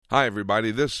Hi,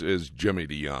 everybody. This is Jimmy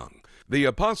DeYoung. The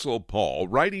Apostle Paul,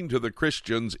 writing to the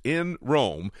Christians in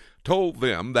Rome, told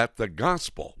them that the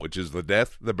gospel, which is the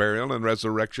death, the burial, and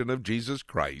resurrection of Jesus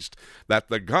Christ, that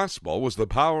the gospel was the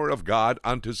power of God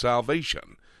unto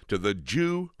salvation, to the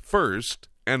Jew first,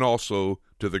 and also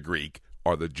to the Greek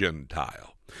or the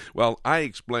Gentile. Well, I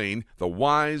explain the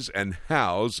whys and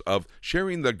hows of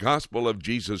sharing the gospel of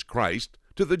Jesus Christ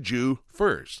to the Jew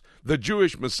first. The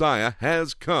Jewish Messiah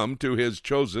has come to his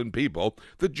chosen people,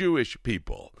 the Jewish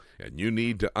people. And you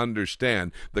need to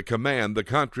understand the command, the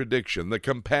contradiction, the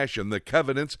compassion, the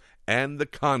covenants, and the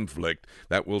conflict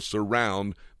that will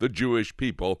surround the Jewish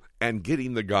people and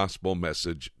getting the gospel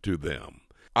message to them.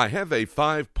 I have a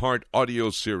 5-part audio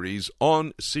series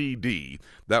on CD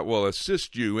that will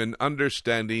assist you in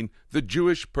understanding the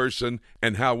Jewish person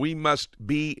and how we must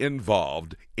be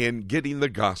involved in getting the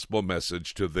gospel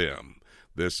message to them.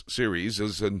 This series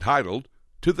is entitled,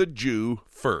 To the Jew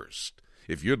First.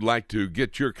 If you'd like to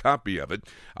get your copy of it,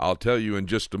 I'll tell you in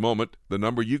just a moment the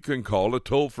number you can call, a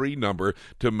toll-free number,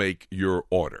 to make your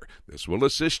order. This will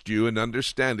assist you in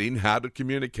understanding how to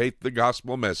communicate the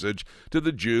gospel message to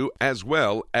the Jew as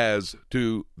well as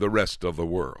to the rest of the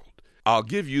world. I'll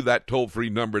give you that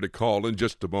toll-free number to call in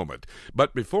just a moment.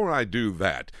 But before I do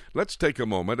that, let's take a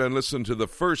moment and listen to the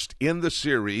first in the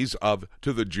series of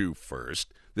To the Jew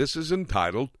First. This is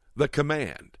entitled, The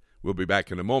Command. We'll be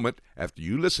back in a moment after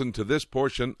you listen to this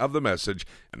portion of the message,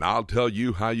 and I'll tell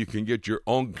you how you can get your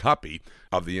own copy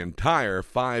of the entire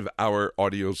 5-hour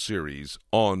audio series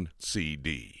on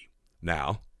CD.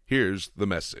 Now, here's the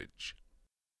message.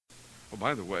 Oh,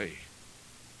 by the way,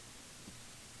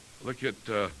 look at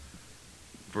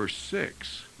verse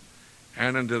 6.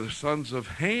 And unto the sons of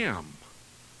Ham,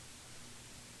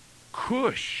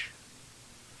 Cush.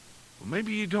 Well,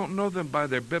 maybe you don't know them by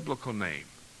their biblical name.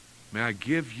 May I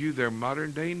give you their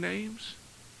modern-day names?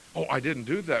 Oh, I didn't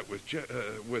do that with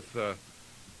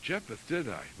Japheth, did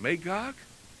I? Magog?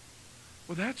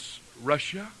 Well, that's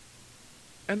Russia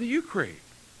and the Ukraine.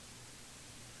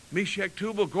 Meshech,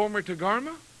 Tubal, Gomer,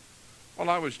 Togarmah? Well,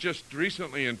 I was just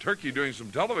recently in Turkey doing some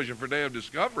television for Day of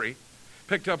Discovery.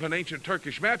 Picked up an ancient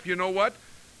Turkish map. You know what?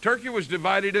 Turkey was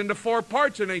divided into 4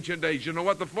 parts in ancient days. You know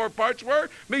what the 4 parts were?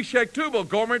 Meshech, Tubal,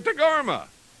 Gomer, Togarmah.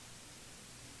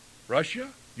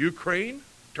 Russia? Ukraine,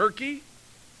 Turkey.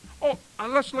 Oh,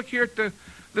 let's look here at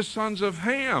the sons of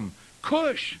Ham.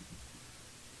 Cush.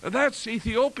 That's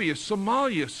Ethiopia,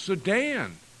 Somalia,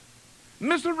 Sudan.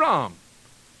 Mizoram.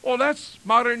 Well, that's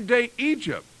modern-day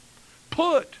Egypt.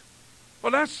 Put.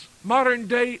 Well, that's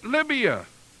modern-day Libya.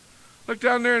 Look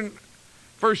down there in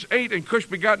verse 8, and Cush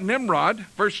begot Nimrod.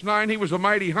 Verse 9, he was a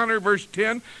mighty hunter. Verse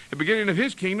 10, the beginning of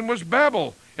his kingdom was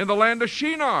Babel in the land of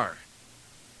Shinar.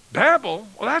 Babel?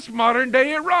 Well, that's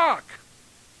modern-day Iraq.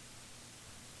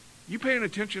 You paying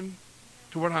attention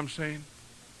to what I'm saying?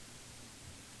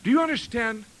 Do you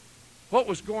understand what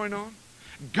was going on?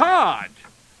 God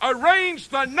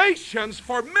arranged the nations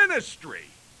for ministry.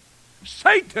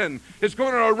 Satan is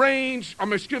going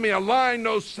to align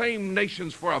those same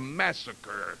nations for a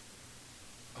massacre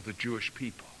of the Jewish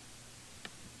people.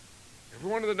 Every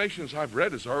one of the nations I've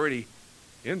read is already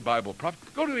in Bible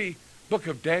prophecy. Go to the book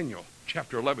of Daniel.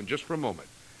 Chapter 11, just for a moment.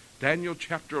 Daniel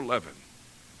chapter 11.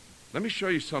 Let me show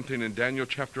you something in Daniel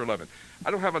chapter 11.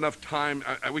 I don't have enough time.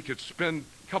 We could spend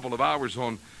a couple of hours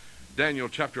on Daniel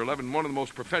chapter 11, one of the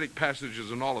most prophetic passages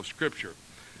in all of Scripture.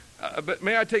 But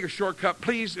may I take a shortcut?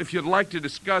 Please, if you'd like to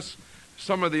discuss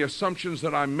some of the assumptions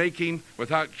that I'm making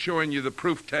without showing you the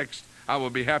proof text, I will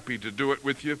be happy to do it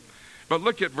with you. But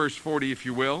look at verse 40, if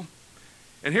you will.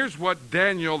 And here's what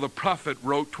Daniel the prophet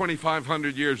wrote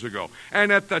 2,500 years ago.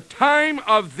 And at the time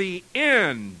of the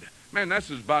end, man, that's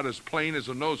about as plain as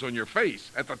a nose on your face.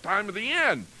 At the time of the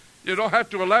end. You don't have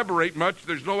to elaborate much.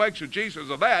 There's no exegesis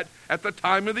of that. At the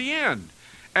time of the end.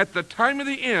 At the time of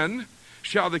the end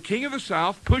shall the king of the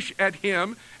south push at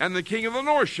him, and the king of the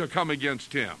north shall come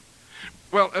against him.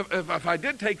 Well, if I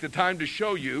did take the time to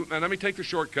show you, and let me take the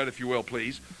shortcut, if you will,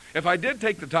 please. If I did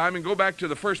take the time and go back to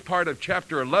the first part of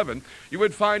chapter 11, you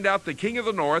would find out the king of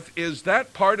the north is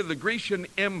that part of the Grecian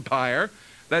Empire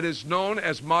that is known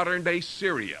as modern-day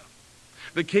Syria.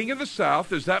 The king of the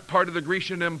south is that part of the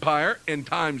Grecian Empire in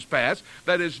times past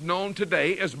that is known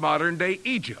today as modern-day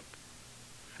Egypt.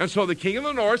 And so the king of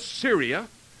the north, Syria,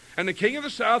 and the king of the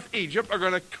south, Egypt, are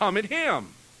going to come at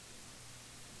him.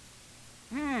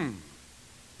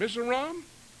 Mizoram?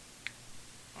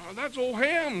 That's old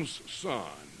Ham's son.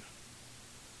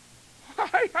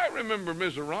 I remember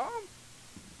Mizoram.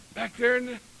 Back there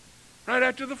right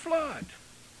after the flood.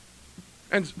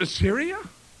 And Syria?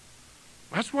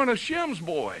 That's one of Shem's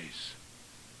boys.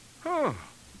 Huh.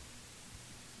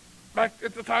 fact,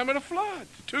 at the time of the flood,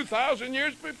 2,000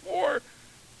 years before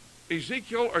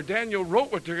Ezekiel or Daniel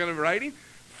wrote what they're going to be writing,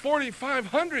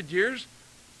 4,500 years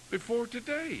before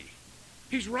today.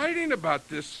 He's writing about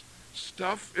this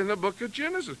stuff in the book of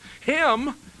Genesis. Him,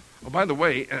 oh, by the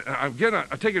way, I'm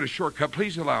taking a shortcut.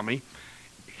 Please allow me.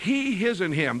 He, his,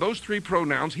 and him, those three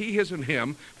pronouns, he, his, and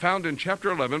him, found in chapter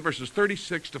 11, verses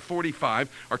 36 to 45,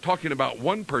 are talking about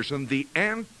one person, the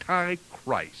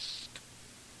Antichrist,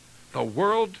 the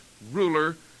world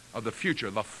ruler of the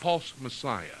future, the false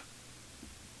Messiah.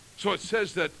 So it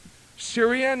says that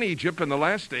Syria and Egypt in the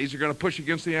last days are going to push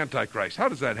against the Antichrist. How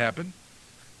does that happen?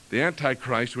 The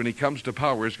Antichrist, when he comes to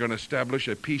power, is going to establish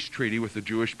a peace treaty with the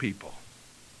Jewish people.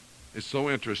 It's so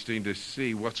interesting to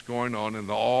see what's going on in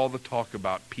all the talk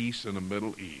about peace in the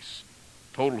Middle East.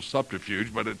 Total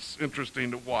subterfuge, but it's interesting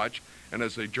to watch. And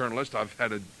as a journalist, I've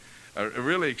had a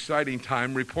really exciting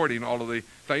time reporting all of the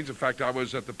things. In fact, I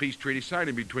was at the peace treaty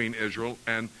signing between Israel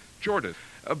and Jordan.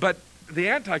 But the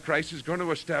Antichrist is going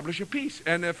to establish a peace.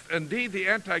 And if indeed the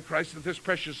Antichrist, that this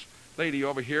precious lady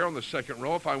over here on the second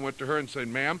row, if I went to her and said,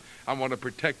 ma'am, I want to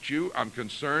protect you, I'm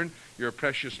concerned, you're a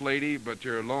precious lady, but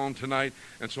you're alone tonight,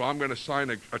 and so I'm going to sign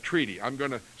a treaty. I'm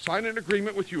going to sign an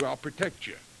agreement with you, I'll protect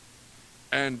you.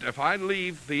 And if I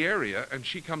leave the area and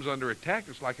she comes under attack,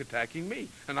 it's like attacking me,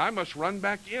 and I must run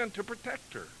back in to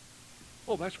protect her.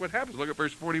 Oh, that's what happens. Look at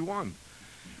verse 41.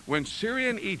 When Syria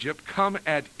and Egypt come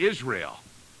at Israel,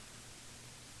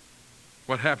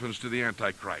 what happens to the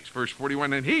Antichrist? Verse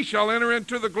 41, and he shall enter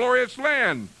into the glorious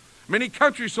land. Many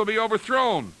countries shall be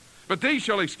overthrown, but these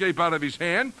shall escape out of his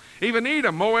hand, even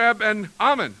Edom, Moab, and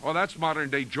Ammon. Well, that's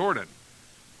modern-day Jordan.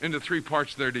 Into three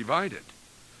parts they're divided.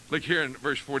 Look here in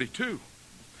verse 42.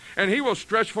 And he will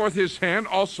stretch forth his hand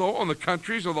also on the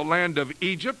countries of the land of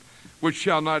Egypt, which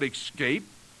shall not escape.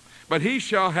 But he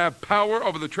shall have power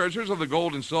over the treasures of the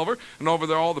gold and silver, and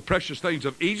over all the precious things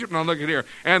of Egypt. Now look at here.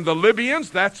 And the Libyans,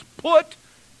 that's Put,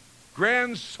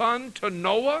 grandson to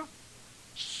Noah,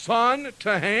 son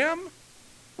to Ham.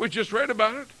 We just read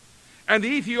about it. And the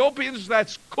Ethiopians,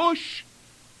 that's Cush,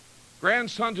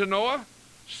 grandson to Noah,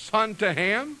 son to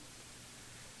Ham.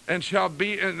 And shall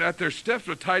be at their steps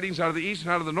with tidings out of the east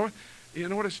and out of the north. You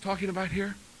know what it's talking about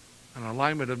here? An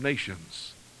alignment of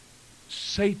nations.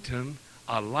 Satan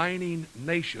aligning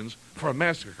nations for a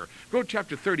massacre. Go to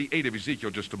chapter 38 of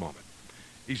Ezekiel just a moment.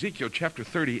 Ezekiel chapter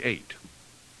 38.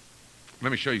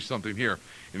 Let me show you something here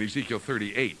in Ezekiel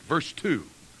 38, verse 2.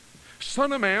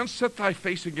 Son of man, set thy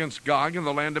face against Gog in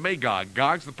the land of Magog.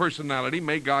 Gog's the personality.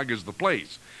 Magog is the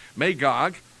place.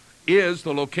 Magog is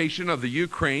the location of the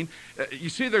Ukraine. You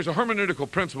see, there's a hermeneutical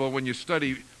principle when you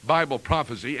study Bible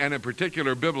prophecy, and in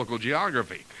particular biblical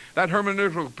geography. That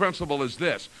hermeneutical principle is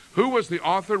this: who was the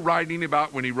author writing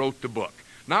about when he wrote the book?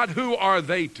 Not who are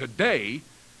they today,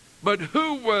 but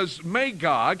who was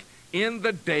Magog in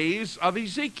the days of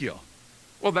Ezekiel?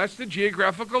 Well, that's the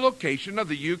geographical location of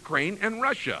the Ukraine and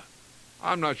Russia.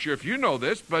 I'm not sure if you know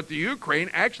this, but the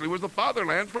Ukraine actually was the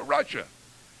fatherland for Russia.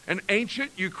 An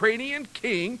ancient Ukrainian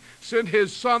king sent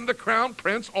his son, the crown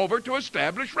prince, over to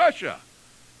establish Russia.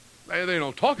 They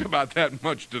don't talk about that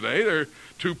much today. They're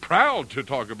too proud to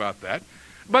talk about that.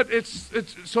 But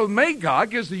so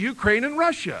Magog is the Ukraine and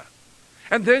Russia.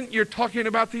 And then you're talking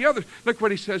about the others. Look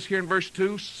what he says here in verse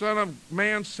 2. Son of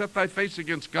man, set thy face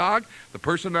against Gog, the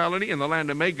personality, in the land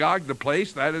of Magog, the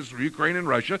place, that is Ukraine and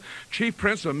Russia. Chief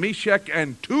prince of Meshech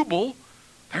and Tubal.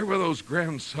 There were those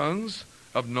grandsons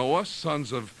of Noah,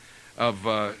 sons of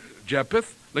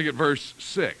Japheth. Look at verse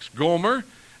 6. Gomer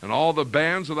and all the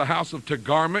bands of the house of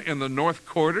Togarmah in the north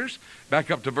quarters. Back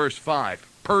up to verse 5.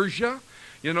 Persia.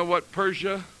 You know what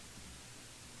Persia,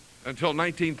 until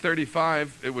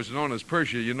 1935, it was known as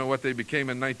Persia. You know what they became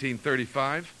in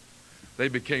 1935? They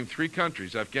became three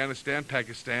countries: Afghanistan,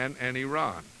 Pakistan, and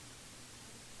Iran.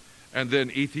 And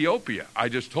then Ethiopia. I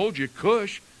just told you,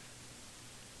 Cush.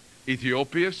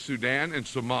 Ethiopia, Sudan, and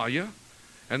Somalia.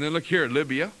 And then look here,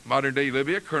 Libya, modern-day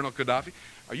Libya, Colonel Gaddafi.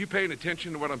 Are you paying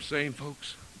attention to what I'm saying,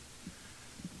 folks?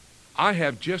 I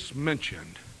have just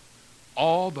mentioned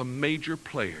all the major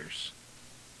players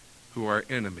who are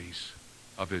enemies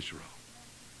of Israel.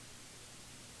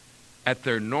 At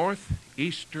their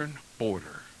northeastern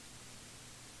border,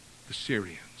 the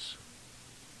Syrians.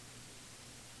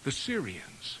 The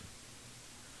Syrians,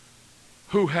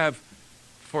 who have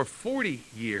for 40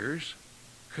 years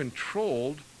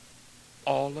controlled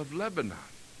all of Lebanon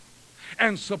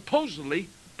and supposedly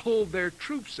pulled their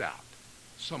troops out,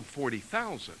 some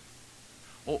 40,000.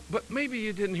 Oh, but maybe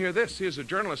you didn't hear this. See, as a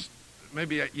journalist,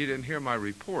 maybe you didn't hear my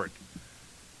report.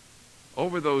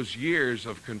 Over those years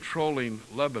of controlling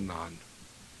Lebanon,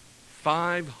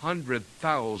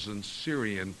 500,000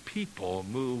 Syrian people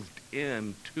moved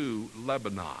into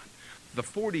Lebanon. The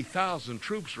 40,000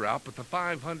 troops are out, but the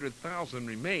 500,000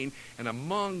 remain, and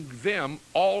among them,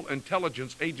 all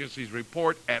intelligence agencies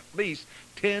report at least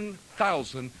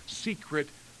 10,000 secret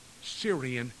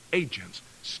Syrian agents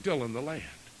still in the land,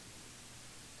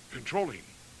 controlling.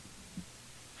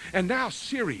 And now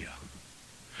Syria,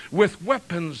 with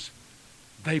weapons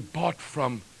they bought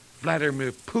from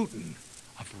Vladimir Putin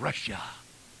of Russia,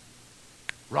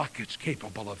 rockets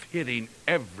capable of hitting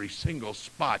every single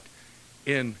spot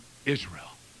in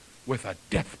Israel with a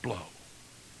death blow.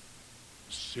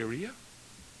 Syria?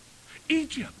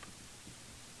 Egypt.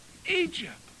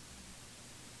 Egypt.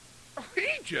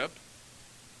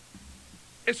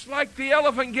 It's like the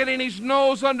elephant getting his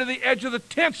nose under the edge of the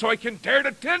tent so he can tear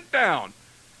the tent down.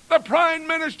 The Prime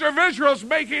Minister of Israel is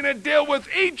making a deal with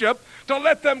Egypt to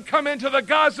let them come into the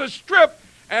Gaza Strip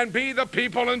and be the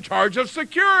people in charge of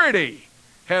security.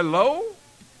 Hello?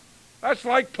 That's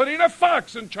like putting a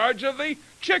fox in charge of the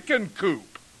chicken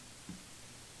coop.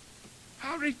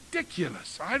 How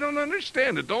ridiculous. I don't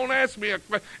understand it. Don't ask me.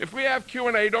 If we have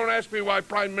Q&A, don't ask me why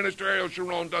Prime Minister Ariel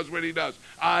Sharon does what he does.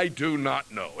 I do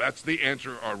not know. That's the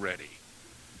answer already.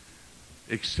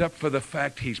 Except for the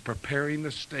fact he's preparing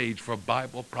the stage for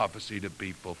Bible prophecy to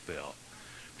be fulfilled.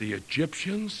 The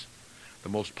Egyptians, the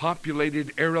most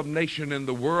populated Arab nation in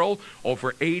the world,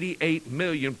 over 88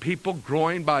 million people,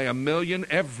 growing by 1 million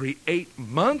every 8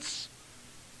 months.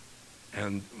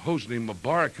 And Hosni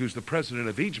Mubarak, who's the president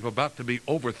of Egypt, about to be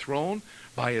overthrown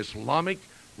by Islamic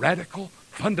radical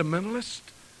fundamentalists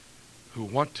who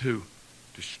want to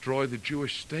destroy the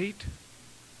Jewish state.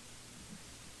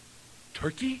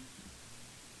 Turkey?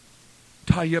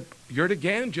 Tayyip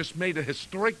Erdogan just made a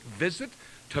historic visit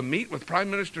to meet with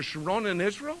Prime Minister Sharon in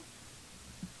Israel.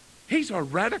 He's a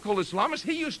radical Islamist.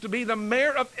 He used to be the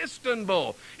mayor of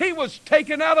Istanbul. He was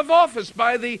taken out of office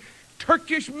by the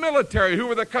Turkish military, who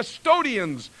were the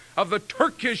custodians of the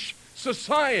Turkish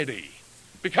society,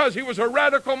 because he was a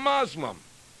radical Muslim.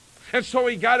 And so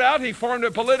he got out, he formed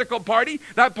a political party.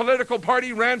 That political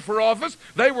party ran for office.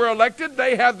 They were elected.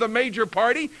 They had the major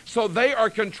party, so they are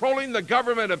controlling the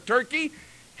government of Turkey.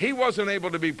 He wasn't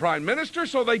able to be prime minister,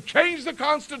 so they changed the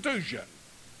constitution.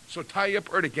 So Tayyip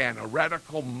Erdogan, a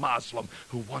radical Muslim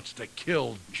who wants to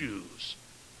kill Jews,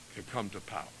 can come to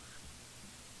power.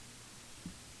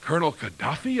 Colonel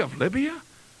Gaddafi of Libya?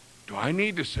 Do I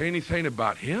need to say anything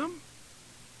about him?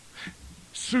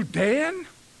 Sudan,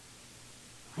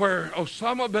 where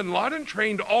Osama bin Laden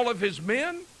trained all of his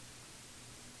men?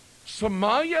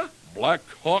 Somalia, Black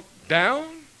Hawk Down?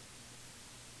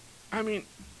 I mean,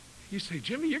 you say,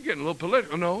 Jimmy, you're getting a little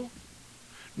political.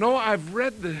 No, I've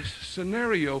read the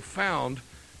scenario found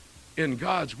in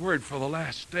God's Word for the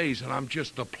last days, and I'm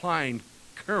just applying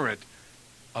current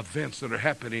events that are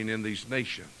happening in these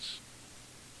nations.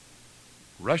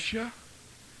 Russia,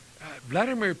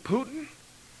 Vladimir Putin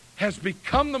has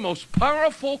become the most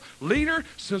powerful leader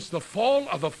since the fall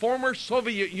of the former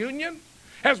Soviet Union,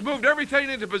 has moved everything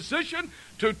into position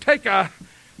to take a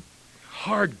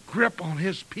hard grip on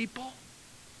his people.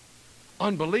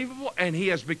 Unbelievable. And he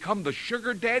has become the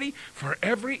sugar daddy for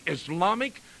every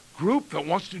Islamic group that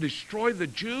wants to destroy the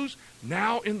Jews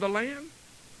now in the land.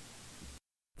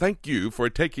 Thank you for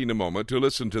taking a moment to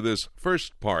listen to this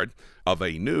first part of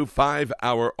a new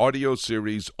 5-hour audio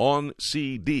series on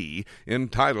CD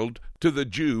entitled To the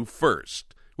Jew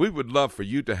First. We would love for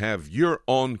you to have your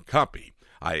own copy.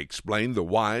 I explain the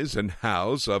whys and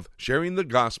hows of sharing the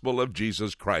gospel of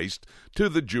Jesus Christ to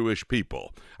the Jewish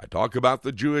people. I talk about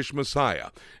the Jewish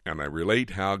Messiah, and I relate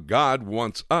how God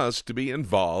wants us to be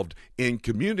involved in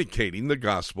communicating the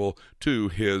gospel to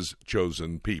His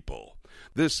chosen people.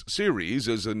 This series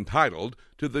is entitled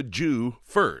To the Jew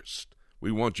First.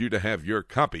 We want you to have your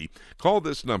copy. Call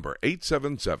this number,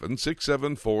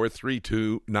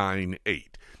 877-674-3298.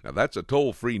 Now, that's a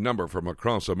toll-free number from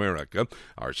across America.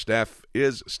 Our staff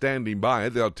is standing by.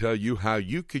 They'll tell you how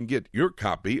you can get your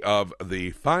copy of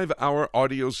the 5-hour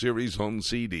audio series on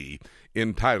CD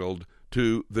entitled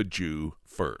To the Jew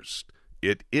First.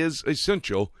 It is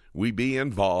essential we be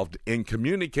involved in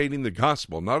communicating the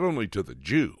gospel not only to the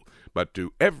Jew, but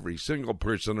to every single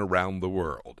person around the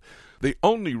world. The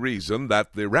only reason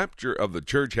that the rapture of the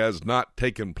church has not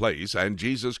taken place and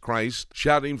Jesus Christ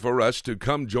shouting for us to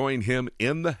come join Him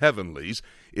in the heavenlies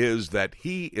is that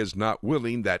He is not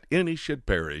willing that any should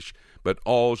perish, but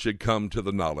all should come to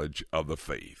the knowledge of the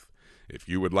faith. If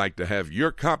you would like to have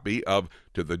your copy of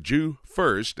To the Jew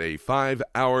First, a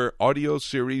 5-hour audio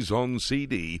series on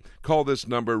CD, call this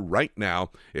number right now.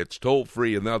 It's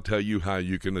toll-free, and they'll tell you how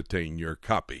you can attain your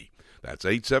copy. That's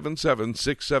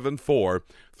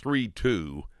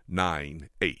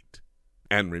 877-674-3298.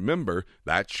 And remember,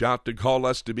 that shout to call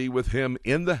us to be with him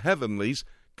in the heavenlies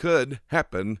could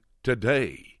happen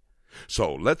today.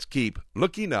 So let's keep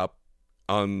looking up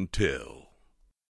until...